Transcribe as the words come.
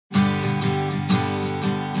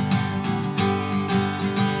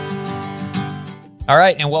All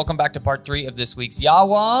right, and welcome back to part 3 of this week's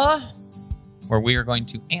YAWA, where we are going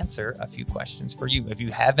to answer a few questions for you. If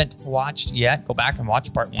you haven't watched yet, go back and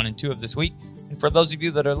watch part 1 and 2 of this week. And for those of you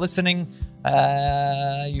that are listening,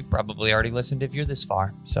 you've probably already listened if you're this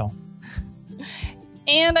far. So,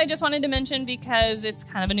 and I just wanted to mention, because it's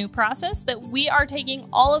kind of a new process, that we are taking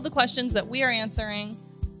all of the questions that we are answering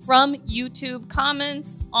from YouTube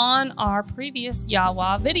comments on our previous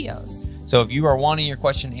YAWA videos. So if you are wanting your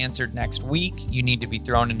question answered next week, you need to be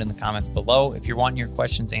throwing it in the comments below. If you're wanting your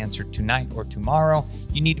questions answered tonight or tomorrow,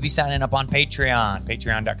 you need to be signing up on Patreon,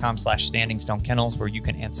 patreon.com/Standing Stone Kennels, where you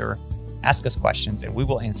can ask us questions and we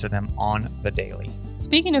will answer them on the daily.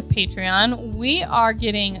 Speaking of Patreon, we are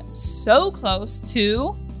getting so close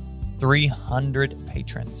to 300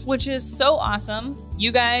 patrons, which is so awesome.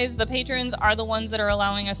 You guys, the patrons, are the ones that are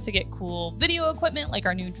allowing us to get cool video equipment like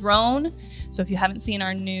our new drone. So if you haven't seen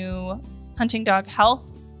our new Hunting Dog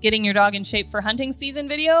Health, Getting Your Dog in Shape for Hunting Season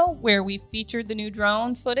video, where we featured the new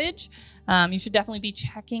drone footage, you should definitely be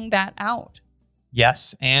checking that out.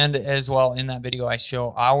 Yes, and as well, in that video, I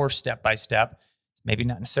show our step-by-step. Maybe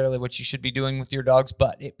not necessarily what you should be doing with your dogs,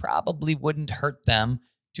 but it probably wouldn't hurt them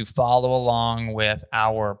to follow along with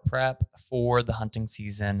our prep for the hunting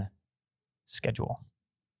season schedule.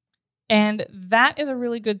 And that is a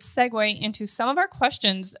really good segue into some of our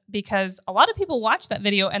questions, because a lot of people watched that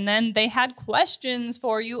video and then they had questions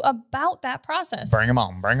for you about that process. Bring them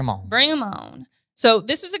on, bring them on. Bring them on. So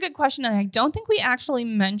this was a good question, and I don't think we actually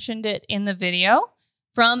mentioned it in the video,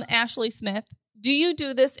 from Ashley Smith. Do you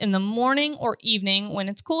do this in the morning or evening when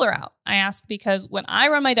it's cooler out? I ask because when I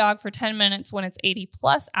run my dog for 10 minutes when it's 80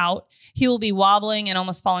 plus out, he will be wobbling and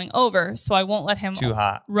almost falling over. So I won't let him too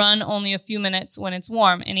hot. Run only a few minutes when it's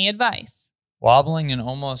warm. Any advice? Wobbling and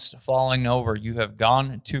almost falling over. You have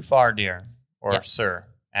gone too far, dear. Or yes. Sir.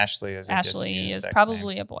 Ashley is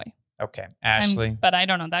probably a boy. Okay. Ashley. But I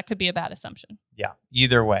don't know. That could be a bad assumption. Yeah.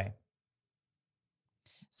 Either way.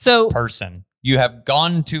 So person, you have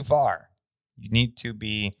gone too far. You need to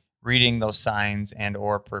be reading those signs and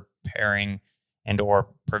or preparing and or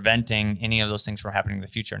preventing any of those things from happening in the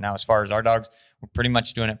future. Now, as far as our dogs, we're pretty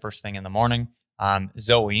much doing it first thing in the morning.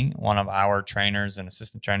 Zoe, one of our trainers and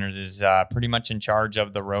assistant trainers, is pretty much in charge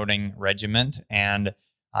of the roading regiment, and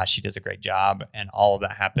she does a great job. And all of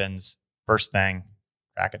that happens first thing,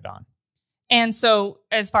 crack of dawn. And so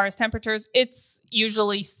as far as temperatures, it's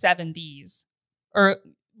usually 70s, or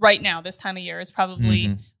right now, this time of year is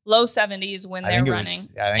probably low 70s when they're running.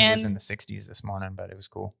 I think it was in the 60s this morning, but it was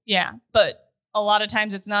cool. Yeah, but a lot of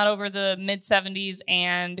times it's not over the mid 70s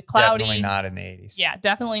and cloudy. Definitely not in the 80s. Yeah,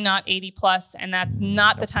 definitely not 80 plus, and that's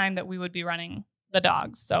not the time that we would be running the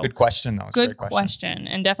dogs. So good question, though. Good question,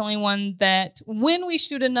 and definitely one that when we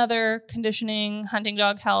shoot another conditioning, hunting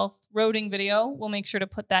dog health, roading video, we'll make sure to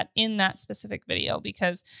put that in that specific video,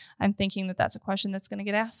 because I'm thinking that that's a question that's going to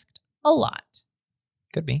get asked a lot.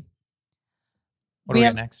 Could be. What do we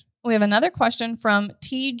got next? We have another question from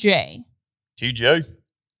TJ. TJ.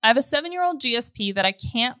 I have a 7-year-old GSP that I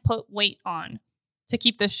can't put weight on. To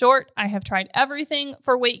keep this short, I have tried everything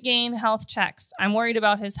for weight gain health checks. I'm worried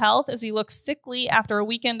about his health as he looks sickly after a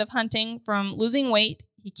weekend of hunting from losing weight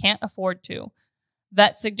he can't afford to.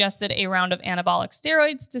 Vet suggested a round of anabolic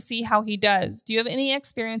steroids to see how he does. Do you have any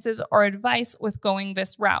experiences or advice with going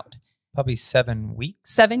this route? Probably 7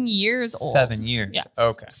 weeks. 7 years old. 7 years. Yes.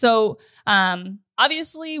 Okay. So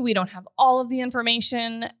obviously we don't have all of the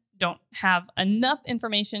information, don't have enough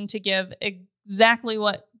information to give exactly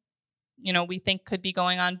what we think could be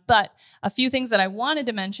going on. But a few things that I wanted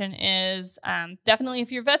to mention is definitely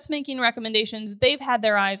if your vet's making recommendations, they've had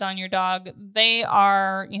their eyes on your dog. They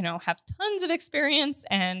are, have tons of experience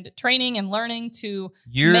and training and learning to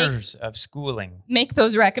years of schooling, make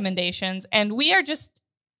those recommendations. And we are just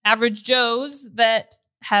average Joes that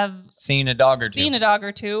have seen a dog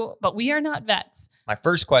or two, but we are not vets. My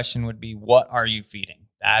first question would be, what are you feeding?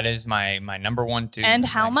 That is my number one, too. And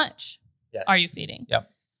how much are you feeding? Yep.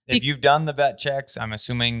 If you've done the vet checks, I'm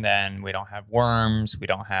assuming then we don't have worms. We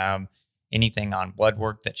don't have anything on blood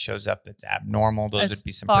work that shows up that's abnormal. Those would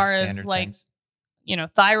be some pretty standard things.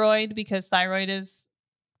 Thyroid, because thyroid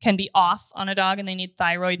can be off on a dog and they need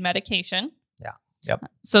thyroid medication. Yeah.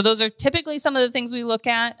 Yep. So those are typically some of the things we look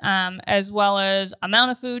at, as well as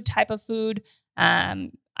amount of food, type of food.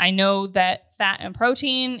 I know that fat and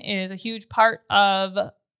protein is a huge part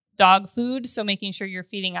of dog food. So making sure you're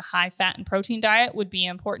feeding a high fat and protein diet would be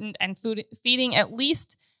important, and feeding at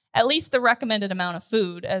least the recommended amount of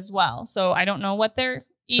food as well. So I don't know what they're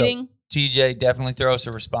eating. So TJ, definitely throw us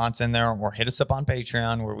a response in there, or hit us up on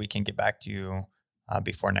Patreon where we can get back to you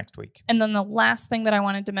before next week. And then the last thing that I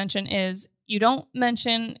wanted to mention is you don't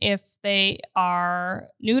mention if they are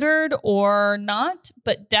neutered or not,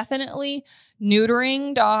 but definitely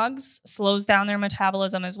neutering dogs slows down their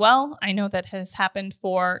metabolism as well. I know that has happened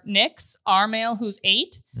for Nix, our male who's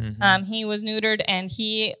 8. He was neutered and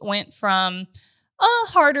he went from a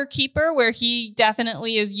harder keeper where he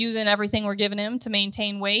definitely is using everything we're giving him to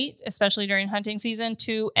maintain weight, especially during hunting season,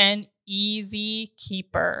 to an easy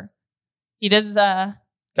keeper. He does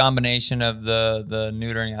combination of the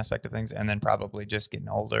neutering aspect of things and then probably just getting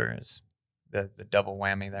older is the double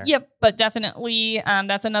whammy there. Yep. But definitely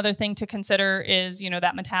that's another thing to consider is,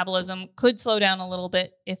 that metabolism could slow down a little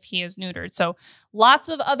bit if he is neutered. So lots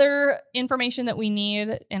of other information that we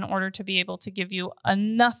need in order to be able to give you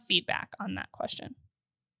enough feedback on that question.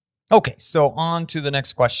 Okay. So on to the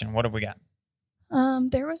next question. What have we got?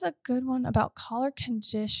 There was a good one about collar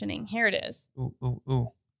conditioning. Here it is.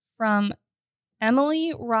 Ooh. From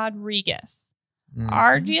Emily Rodriguez.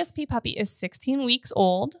 Our GSP puppy is 16 weeks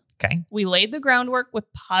old. Okay. We laid the groundwork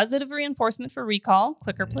with positive reinforcement for recall,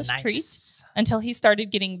 clicker plus treat, until he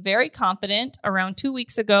started getting very confident around 2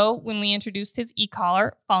 weeks ago when we introduced his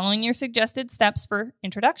e-collar, following your suggested steps for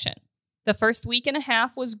introduction. The first week and a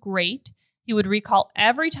half was great. He would recall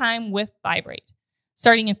every time with vibrate.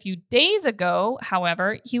 Starting a few days ago,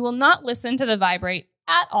 however, he will not listen to the vibrate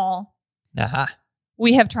at all.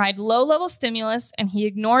 We have tried low-level stimulus, and he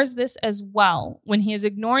ignores this as well. When he is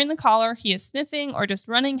ignoring the collar, he is sniffing or just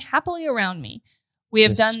running happily around me. We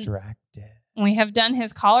have done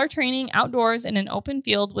his collar training outdoors in an open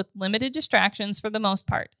field with limited distractions for the most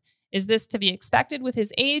part. Is this to be expected with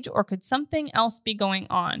his age, or could something else be going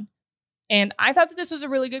on? And I thought that this was a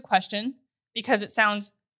really good question because it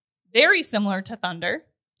sounds very similar to Thunder.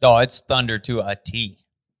 Oh, it's Thunder to a T.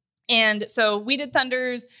 And so we did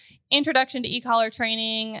Thunder's introduction to e-collar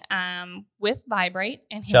training with vibrate.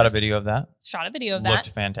 And shot a video of that. Looked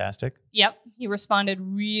fantastic. Yep. He responded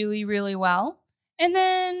really, really well. And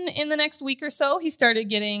then in the next week or so, he started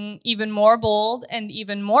getting even more bold and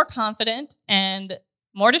even more confident and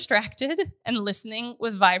more distracted and listening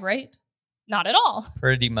with vibrate. Not at all.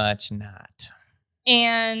 Pretty much not.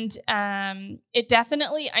 And it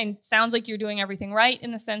definitely sounds like you're doing everything right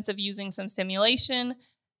in the sense of using some stimulation.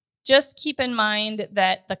 Just keep in mind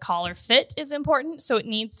that the collar fit is important. So it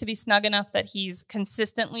needs to be snug enough that he's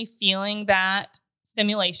consistently feeling that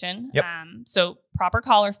stimulation. Yep. So proper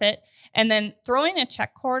collar fit. And then throwing a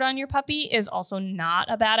check cord on your puppy is also not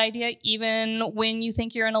a bad idea. Even when you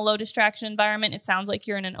think you're in a low distraction environment, it sounds like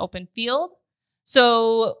you're in an open field.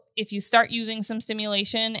 So if you start using some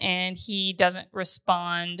stimulation and he doesn't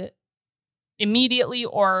respond immediately,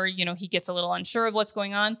 or, he gets a little unsure of what's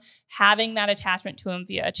going on, having that attachment to him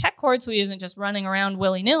via a check cord so he isn't just running around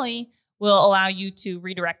willy-nilly will allow you to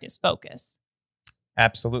redirect his focus.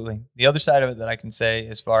 Absolutely. The other side of it that I can say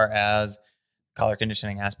as far as collar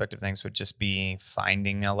conditioning aspect of things would just be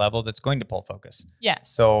finding a level that's going to pull focus.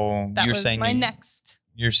 Yes. So that you're was saying my next.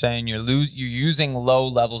 You're saying you're using low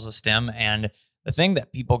levels of stim, and the thing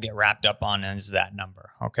that people get wrapped up on is that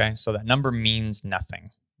number. Okay. So that number means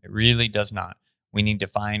nothing. It really does not. We need to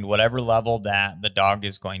find whatever level that the dog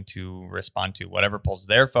is going to respond to, whatever pulls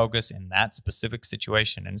their focus in that specific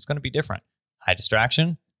situation. And it's going to be different. High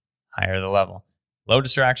distraction, higher the level. Low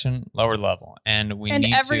distraction, lower level. And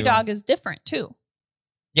every dog is different too.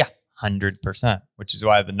 Yeah, 100%, which is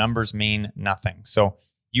why the numbers mean nothing. So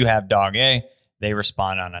you have dog A, they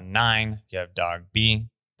respond on a 9. You have dog B,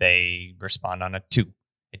 they respond on a 2.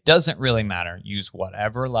 It doesn't really matter. Use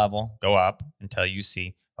whatever level, go up until you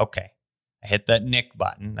see, okay, I hit that nick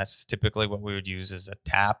button. That's typically what we would use, is a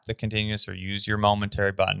tap the continuous or use your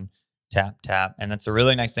momentary button, tap, tap. And that's a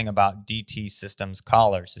really nice thing about DT Systems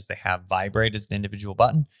collars is they have vibrate as an individual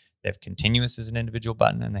button. They have continuous as an individual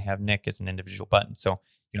button, and they have nick as an individual button. So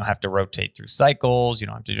you don't have to rotate through cycles. You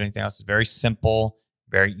don't have to do anything else. It's very simple,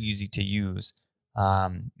 very easy to use.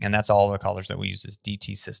 And that's all the collars that we use is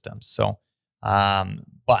DT Systems. So,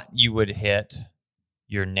 but you would hit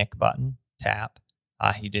your nick button, tap.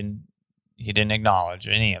 He didn't acknowledge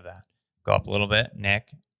any of that. Go up a little bit, nick.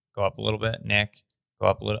 Go up a little bit, nick. Go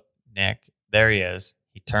up a little, nick. There he is.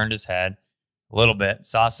 He turned his head a little bit,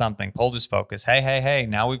 saw something, pulled his focus. Hey.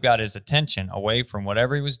 Now we've got his attention away from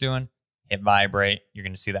whatever he was doing. Hit vibrate. You're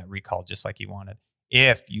going to see that recall just like he wanted.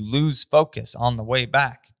 If you lose focus on the way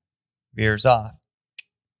back, veers off.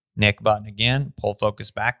 Nick button again. Pull focus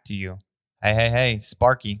back to you. Hey,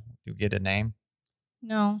 Sparky. Do you get a name?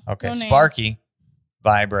 No. Okay, no Sparky.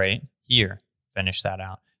 Vibrate here. Finish that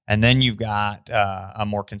out. And then you've got a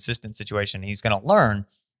more consistent situation. He's going to learn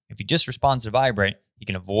If he just responds to vibrate, he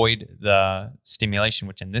can avoid the stimulation,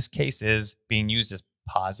 which in this case is being used as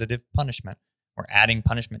positive punishment. We're adding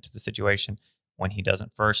punishment to the situation when he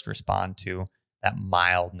doesn't first respond to that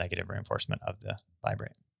mild negative reinforcement of the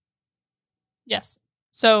vibrate. Yes.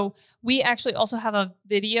 So we actually also have a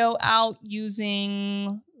video out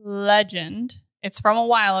using Legend. It's from a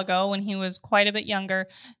while ago when he was quite a bit younger,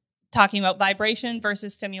 talking about vibration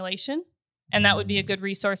versus stimulation. And that would be a good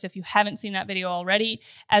resource if you haven't seen that video already,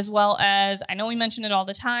 as well as, I know we mention it all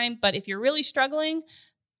the time, but if you're really struggling,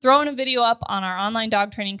 throwing a video up on our online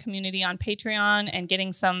dog training community on Patreon and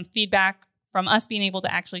getting some feedback from us being able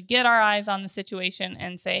to actually get our eyes on the situation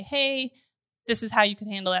and say, hey, this is how you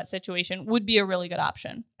can handle that situation would be a really good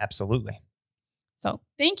option. Absolutely. So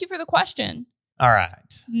thank you for the question. All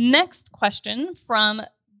right. Next question from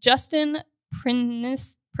Justin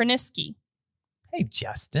Praniski. Hey,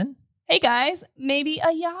 Justin. Hey guys, maybe a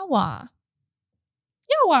YAWA.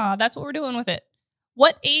 YAWA, that's what we're doing with it.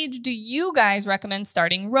 What age do you guys recommend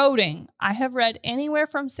starting roading? I have read anywhere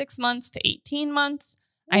from 6 months to 18 months.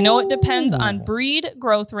 I know it depends on breed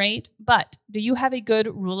growth rate, but do you have a good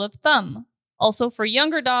rule of thumb? Also, for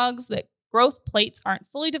younger dogs that growth plates aren't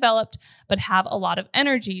fully developed but have a lot of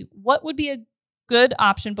energy, what would be a good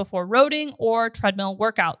option before roading or treadmill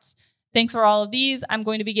workouts? Thanks for all of these. I'm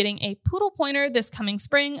going to be getting a poodle pointer this coming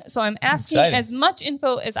spring, so I'm asking as much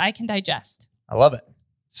info as I can digest. I love it.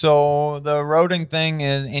 So the roading thing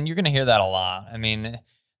is, and you're going to hear that a lot. I mean,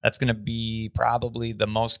 that's going to be probably the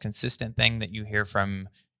most consistent thing that you hear from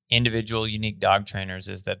individual unique dog trainers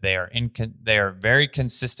is that they are very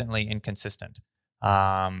consistently inconsistent.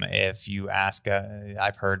 If you ask,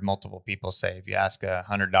 I've heard multiple people say, if you ask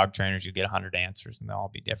 100 dog trainers, you get 100 answers and they'll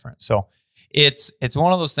all be different. So it's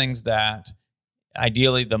one of those things that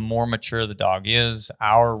ideally the more mature the dog is,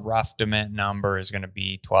 our rough dement number is going to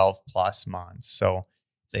be 12 plus months. So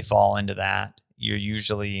if they fall into that, you're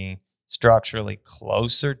usually structurally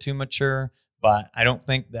closer to mature, but I don't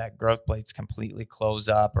think that growth plates completely close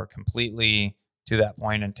up or completely to that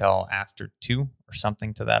point until after 2 or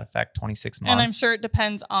something to that effect, 26 months. And I'm sure it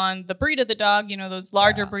depends on the breed of the dog, you know, those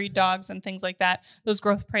larger breed dogs and things like that. Those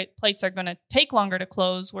growth plates are going to take longer to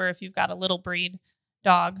close, where if you've got a little breed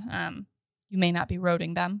dog, you may not be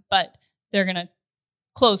roading them, but they're going to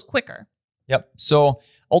close quicker. Yep. So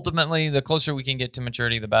ultimately, the closer we can get to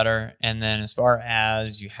maturity, the better. And then as far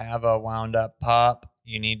as you have a wound up pup,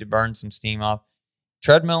 you need to burn some steam off.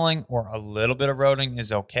 Treadmilling or a little bit of roading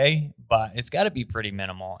is okay, but it's got to be pretty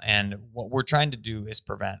minimal. And what we're trying to do is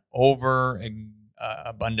prevent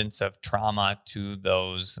abundance of trauma to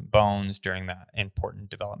those bones during that important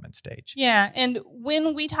development stage. Yeah. And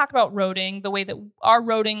when we talk about roading, the way that our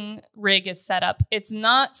roading rig is set up, it's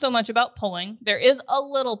not so much about pulling. There is a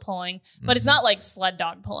little pulling, but it's not like sled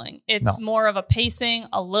dog pulling. It's more of a pacing,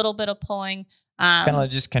 a little bit of pulling. It's kind of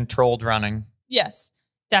just controlled running. Yes,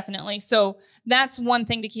 definitely. So that's one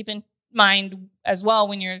thing to keep in mind as well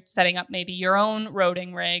when you're setting up maybe your own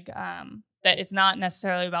roading rig, that it's not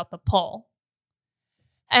necessarily about the pull.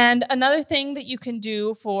 And another thing that you can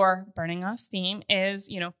do for burning off steam is,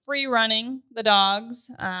 you know, free running the dogs.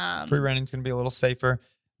 Free running is going to be a little safer,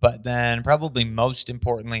 but then probably most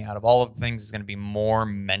importantly out of all of the things is going to be more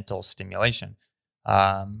mental stimulation.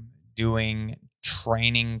 Doing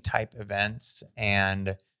training type events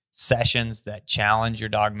and sessions that challenge your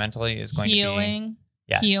dog mentally is going to be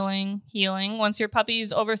healing. Once your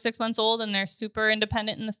puppy's over 6 months old and they're super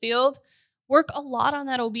independent in the field, work a lot on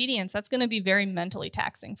that obedience. That's going to be very mentally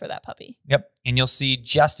taxing for that puppy. Yep. And you'll see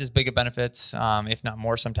just as big of benefits, if not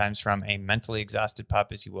more sometimes, from a mentally exhausted pup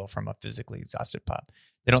as you will from a physically exhausted pup.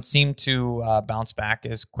 They don't seem to bounce back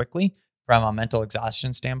as quickly from a mental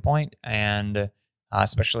exhaustion standpoint, and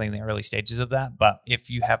especially in the early stages of that. But if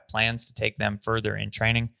you have plans to take them further in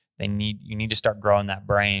training, you need to start growing that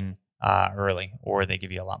brain early, or they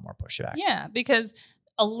give you a lot more pushback. Yeah, because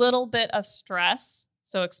a little bit of stress,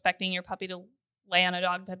 so expecting your puppy to lay on a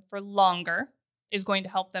dog bed for longer, is going to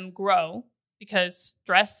help them grow, because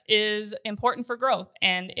stress is important for growth.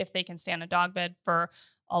 And if they can stay on a dog bed for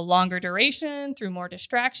a longer duration through more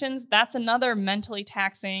distractions, that's another mentally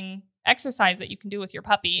taxing exercise that you can do with your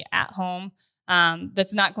puppy at home,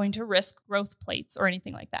 that's not going to risk growth plates or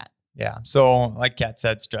anything like that. Yeah. So like Kat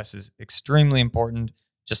said, stress is extremely important,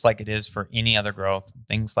 just like it is for any other growth.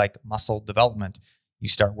 Things like muscle development. You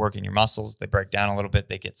start working your muscles, they break down a little bit,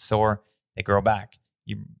 they get sore, they grow back.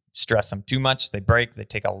 You stress them too much, they break, they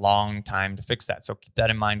take a long time to fix that. So keep that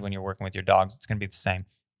in mind when you're working with your dogs. It's going to be the same.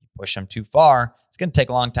 You push them too far, it's going to take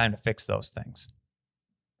a long time to fix those things.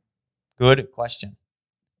 Good question.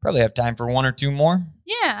 Probably have time for one or two more.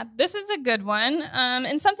 Yeah, this is a good one.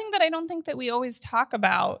 And something that I don't think that we always talk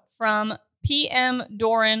about from PM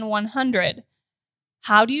Doran 100.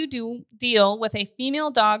 How do you deal with a female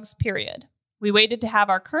dog's period? We waited to have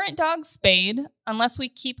our current dog spayed. Unless we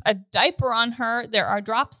keep a diaper on her, there are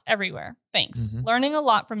drops everywhere. Thanks. Learning a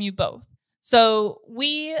lot from you both. So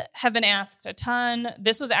we have been asked a ton.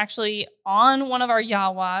 This was actually on one of our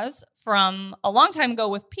YAWAs from a long time ago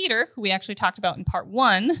with Peter, who we actually talked about in part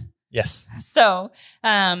 1. Yes. So,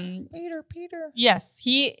 Peter. Yes,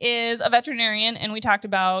 he is a veterinarian, and we talked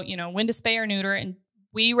about, when to spay or neuter, and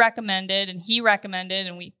we recommended, and he recommended,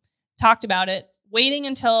 and we talked about it, waiting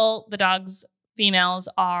until the dog's females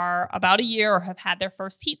are about a year or have had their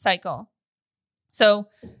first heat cycle. So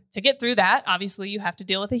to get through that, obviously you have to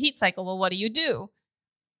deal with a heat cycle. Well, what do?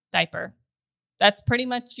 Diaper. That's pretty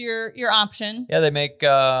much your option. Yeah, they make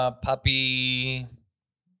puppy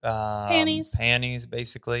panties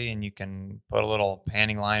basically, and you can put a little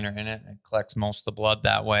panty liner in it. It collects most of the blood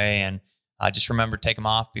that way. And just remember, take them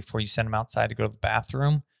off before you send them outside to go to the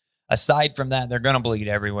bathroom. Aside from that, they're going to bleed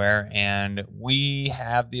everywhere. And we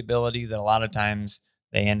have the ability that a lot of times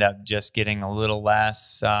they end up just getting a little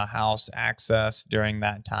less house access during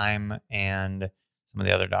that time. And some of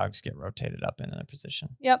the other dogs get rotated up into their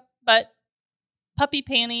position. Yep. But puppy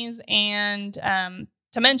panties, and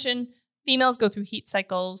to mention, females go through heat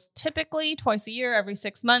cycles typically twice a year, every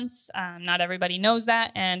 6 months. Not everybody knows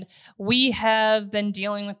that. And we have been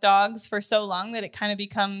dealing with dogs for so long that it kind of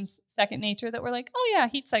becomes second nature that we're like, oh yeah,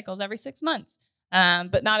 heat cycles every 6 months.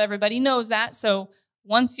 But not everybody knows that. So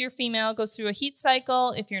once your female goes through a heat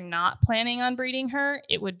cycle, if you're not planning on breeding her,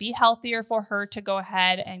 it would be healthier for her to go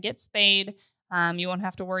ahead and get spayed. You won't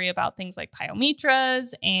have to worry about things like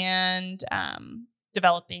pyometras and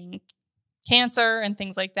developing cancer and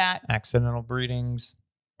things like that. Accidental breedings.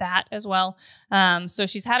 That as well. So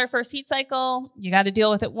she's had her first heat cycle. You got to deal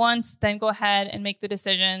with it once, then go ahead and make the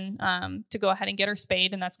decision to go ahead and get her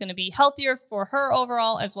spayed. And that's going to be healthier for her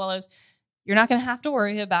overall, as well as you're not going to have to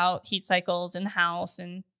worry about heat cycles in the house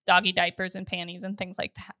and doggy diapers and panties and things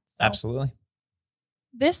like that. So absolutely.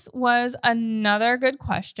 This was another good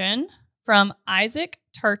question from Isaac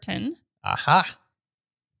Turton. Aha.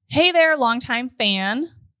 Hey there, longtime fan.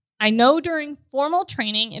 I know during formal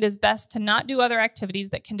training, it is best to not do other activities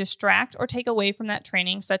that can distract or take away from that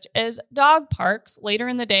training, such as dog parks later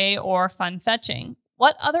in the day or fun fetching.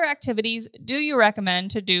 What other activities do you recommend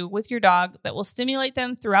to do with your dog that will stimulate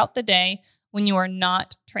them throughout the day when you are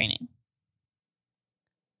not training?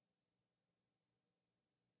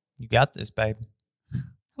 You got this, babe.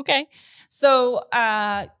 Okay. So,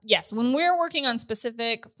 yes, when we're working on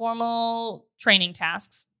specific formal training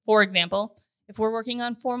tasks, for example, if we're working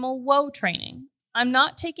on formal YAWA training, I'm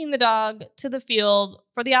not taking the dog to the field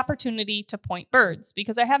for the opportunity to point birds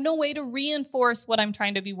because I have no way to reinforce what I'm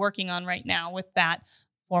trying to be working on right now with that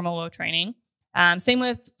formal YAWA training. Same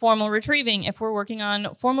with formal retrieving. If we're working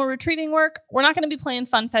on formal retrieving work, we're not going to be playing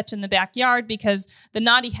fun fetch in the backyard because the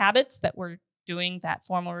naughty habits that we're doing that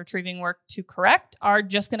formal retrieving work to correct are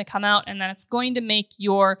just going to come out, and then it's going to make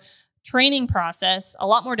your training process a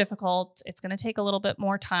lot more difficult. It's going to take a little bit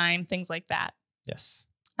more time, things like that. Yes.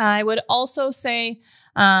 I would also say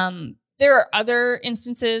there are other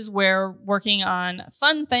instances where working on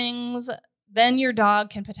fun things, then your dog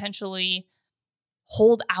can potentially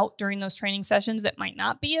hold out during those training sessions that might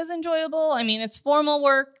not be as enjoyable. I mean, it's formal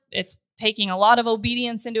work. It's taking a lot of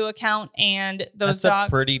obedience into account, and those That's a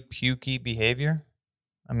pretty pukey behavior.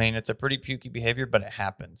 I mean, it's a pretty pukey behavior, but it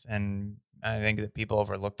happens. And I think that people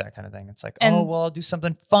overlook that kind of thing. It's like, oh, well, I'll do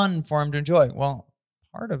something fun for them to enjoy. Well,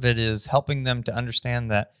 part of it is helping them to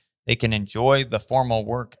understand that they can enjoy the formal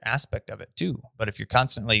work aspect of it too. But if you're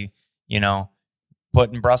constantly,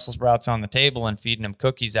 putting Brussels sprouts on the table and feeding them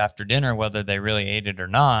cookies after dinner, whether they really ate it or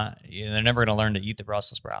not, they're never going to learn to eat the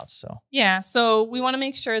Brussels sprouts. So yeah, so we want to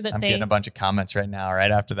make sure that I'm getting a bunch of comments right now,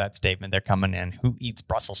 right after that statement. They're coming in. Who eats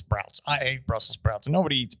Brussels sprouts? I ate Brussels sprouts.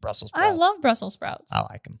 Nobody eats Brussels sprouts. I love Brussels sprouts. I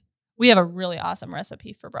like them. We have a really awesome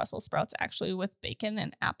recipe for Brussels sprouts, actually, with bacon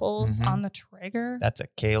and apples on the Traeger. That's a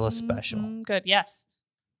Kayla special. Good, yes.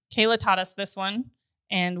 Kayla taught us this one,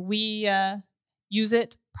 and we use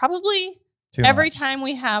it probably every time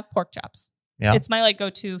we have pork chops. Yeah. It's my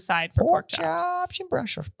go-to side for pork chops. And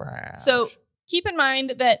Brussels sprouts. So keep in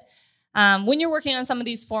mind that when you're working on some of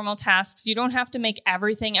these formal tasks, you don't have to make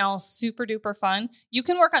everything else super duper fun. You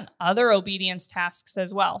can work on other obedience tasks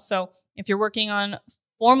as well. So if you're working on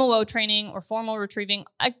formal YAWA training or formal retrieving,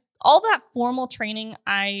 all that formal training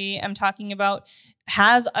I am talking about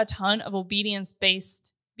has a ton of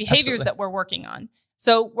obedience-based behaviors that we're working on.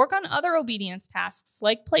 So work on other obedience tasks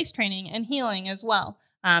like place training and heeling as well.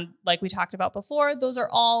 Like we talked about before, those are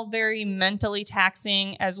all very mentally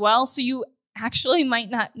taxing as well. So you actually might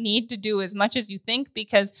not need to do as much as you think,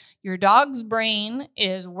 because your dog's brain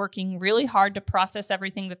is working really hard to process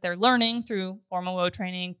everything that they're learning through formal WOA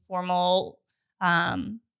training, formal,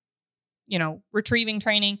 retrieving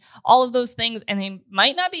training, all of those things. And they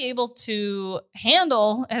might not be able to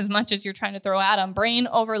handle as much as you're trying to throw at them. Brain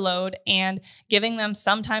overload, and giving them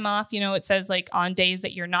some time off. It says like on days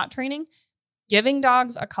that you're not training, giving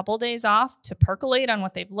dogs a couple days off to percolate on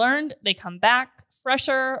what they've learned. They come back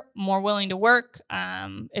fresher, more willing to work.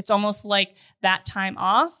 It's almost like that time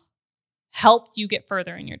off helped you get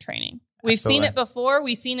further in your training. We've seen it before.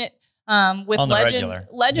 We've seen it with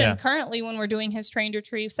Legend currently when we're doing his trained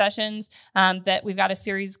retrieve sessions, that we've got a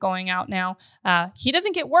series going out now. He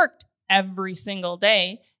doesn't get worked every single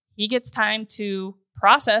day. He gets time to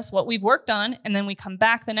process what we've worked on, and then we come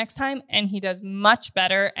back the next time and he does much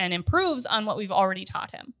better and improves on what we've already taught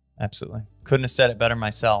him. Absolutely. Couldn't have said it better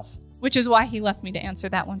myself. Which is why he left me to answer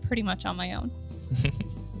that one pretty much on my own.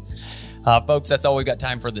 Folks, that's all we've got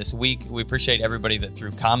time for this week. We appreciate everybody that threw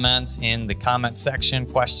comments in the comment section,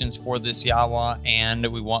 questions for this YAWA, and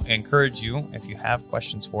we want to encourage you, if you have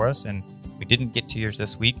questions for us and we didn't get to yours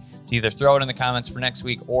this week, to either throw it in the comments for next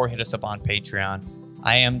week or hit us up on Patreon.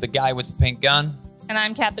 I am the guy with the pink gun. And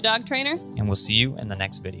I'm Kat, the dog trainer. And we'll see you in the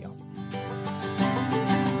next video.